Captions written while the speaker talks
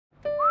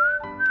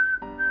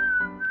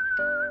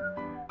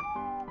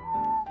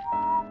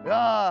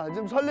어떠냐?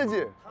 좀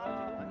설레지?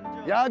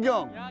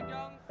 야경.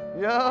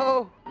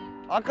 야,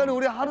 아까는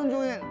우리 하루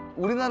종일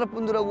우리나라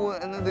분들하고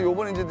했는데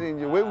요번에 이제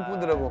외국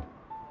분들하고.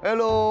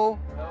 헬로.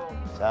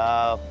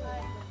 자,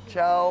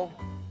 차오.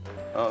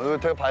 이거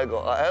되게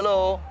밝어.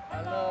 헬로.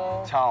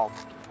 차오.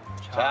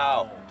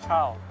 차오.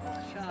 차오.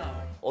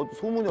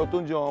 소문이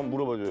어떤지 한번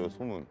물어봐줘요,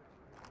 소문.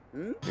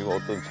 응? 이거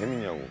어떤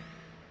재밌냐고.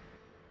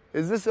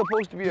 Is this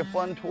supposed to be a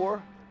fun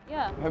tour?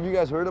 Yeah. Have you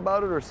guys heard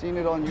about it or seen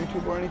it on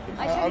YouTube or anything?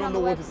 I checked on the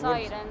what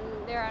website and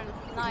they're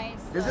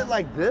nice. Is it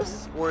like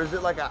this or is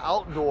it like an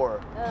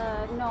outdoor?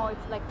 No,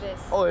 it's like this.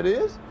 Oh, it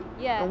is?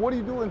 Yeah. And what do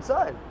you do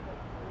inside?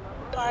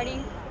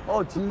 Party.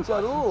 어,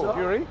 진짜로?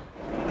 Really?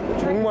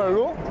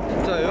 정말로?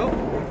 진짜요?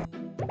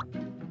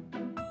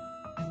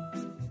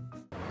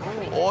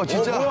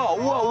 진짜.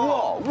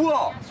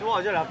 우와. 저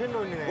아직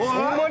라핀론이네.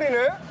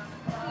 정말이네?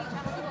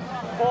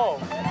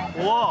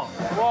 우와.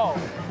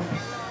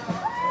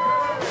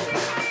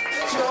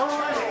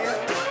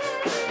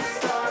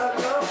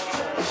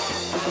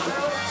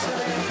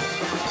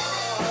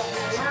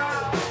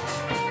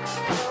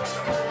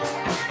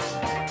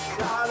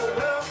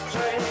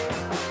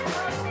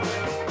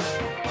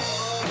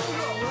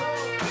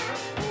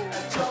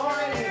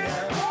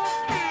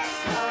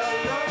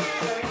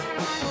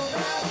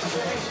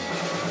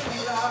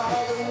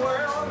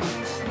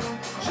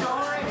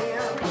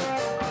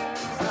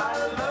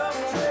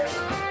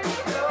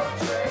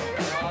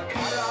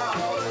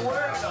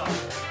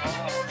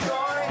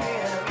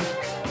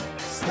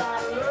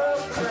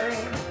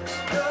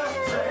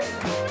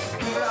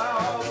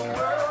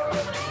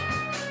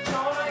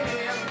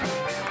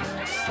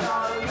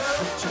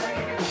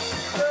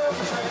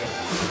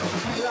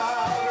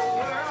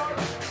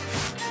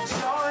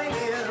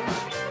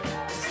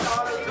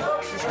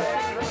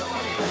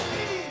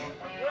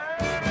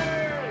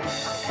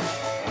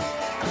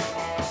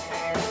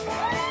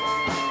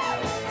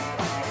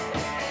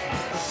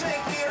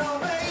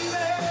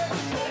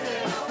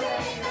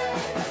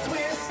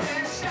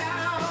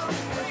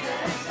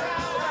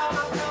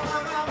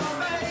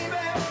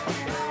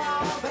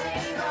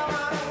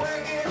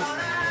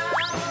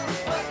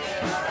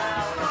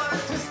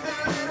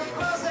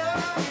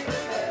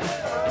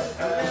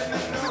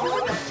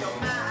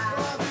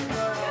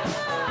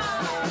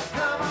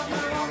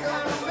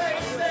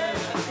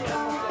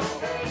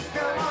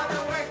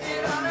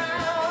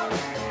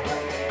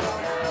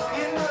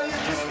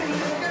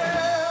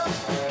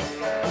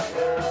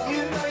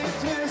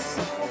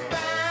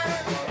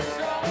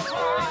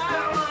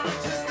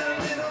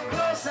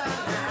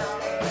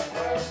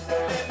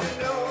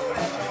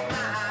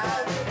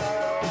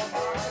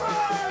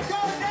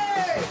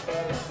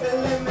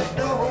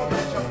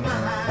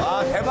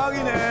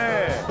 대박이네.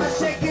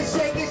 Shake it,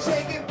 shake it,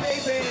 shake it,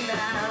 baby,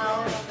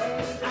 now.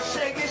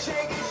 Shake it,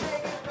 shake it,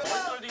 shake it.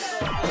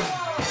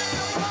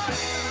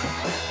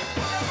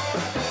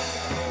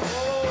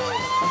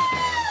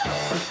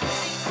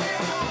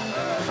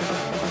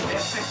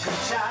 It's a good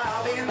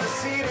job in the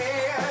city.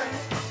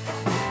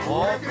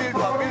 빌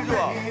좋아.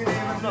 빌 좋아.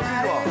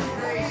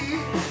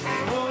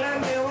 But I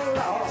never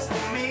lost a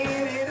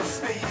minute of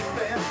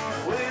sleeping.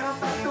 When I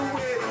thought the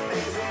way the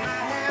things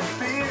might have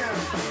been.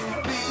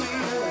 Big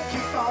wheel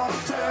keep on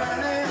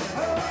turning.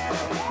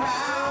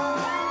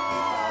 Round,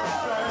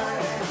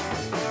 burning.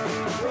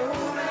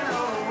 Rolling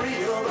on a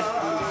real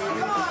love.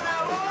 Come on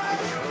now,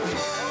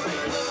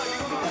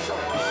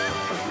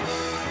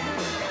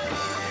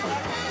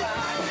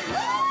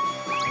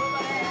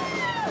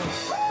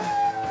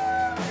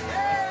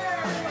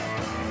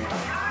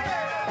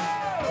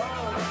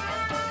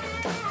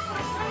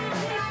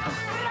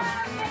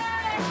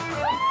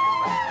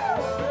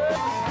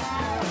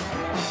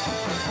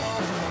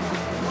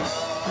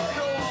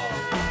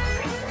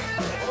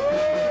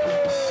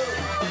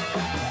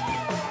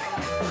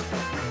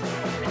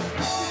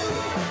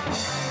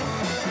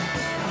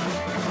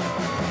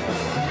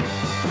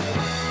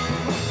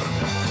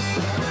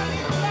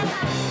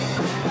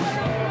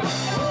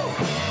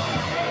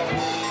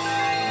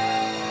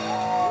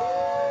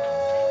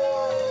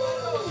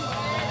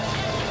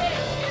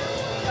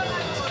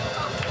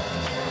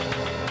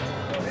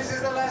 this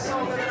is the last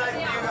song of the night for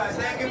you guys.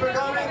 Thank you for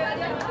coming.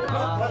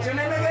 What's your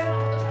name again?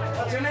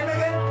 What's your name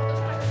again?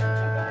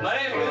 My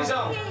name is Yoon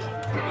Seon.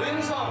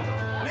 Min Song.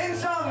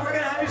 We're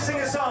gonna have you sing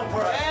a song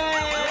for us.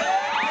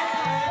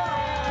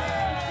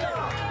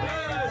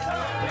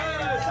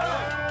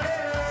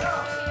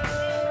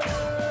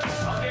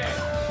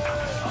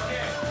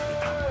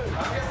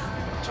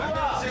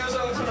 See you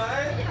soon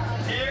tonight.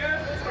 Here.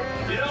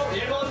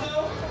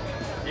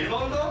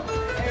 1번도.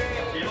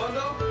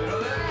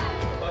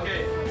 오케이.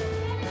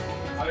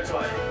 아주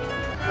좋아요.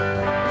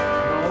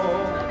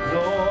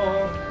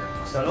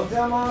 Solo te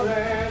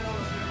amore.